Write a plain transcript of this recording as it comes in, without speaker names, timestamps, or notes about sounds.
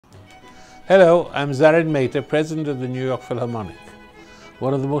Hello, I'm Zared Mehta, President of the New York Philharmonic.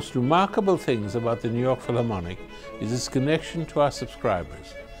 One of the most remarkable things about the New York Philharmonic is its connection to our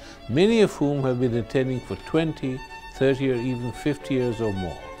subscribers, many of whom have been attending for 20, 30 or even 50 years or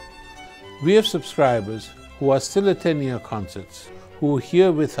more. We have subscribers who are still attending our concerts, who were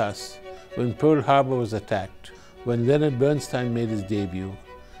here with us when Pearl Harbor was attacked, when Leonard Bernstein made his debut,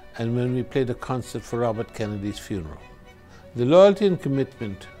 and when we played a concert for Robert Kennedy's funeral. The loyalty and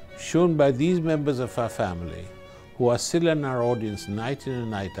commitment shown by these members of our family, who are still in our audience night in and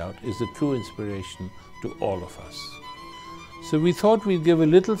night out, is a true inspiration to all of us. So we thought we'd give a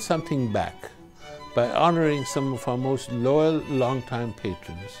little something back by honoring some of our most loyal longtime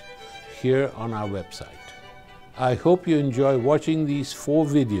patrons here on our website. I hope you enjoy watching these 4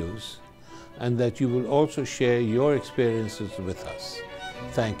 videos and that you will also share your experiences with us.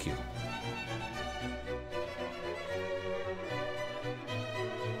 Thank you.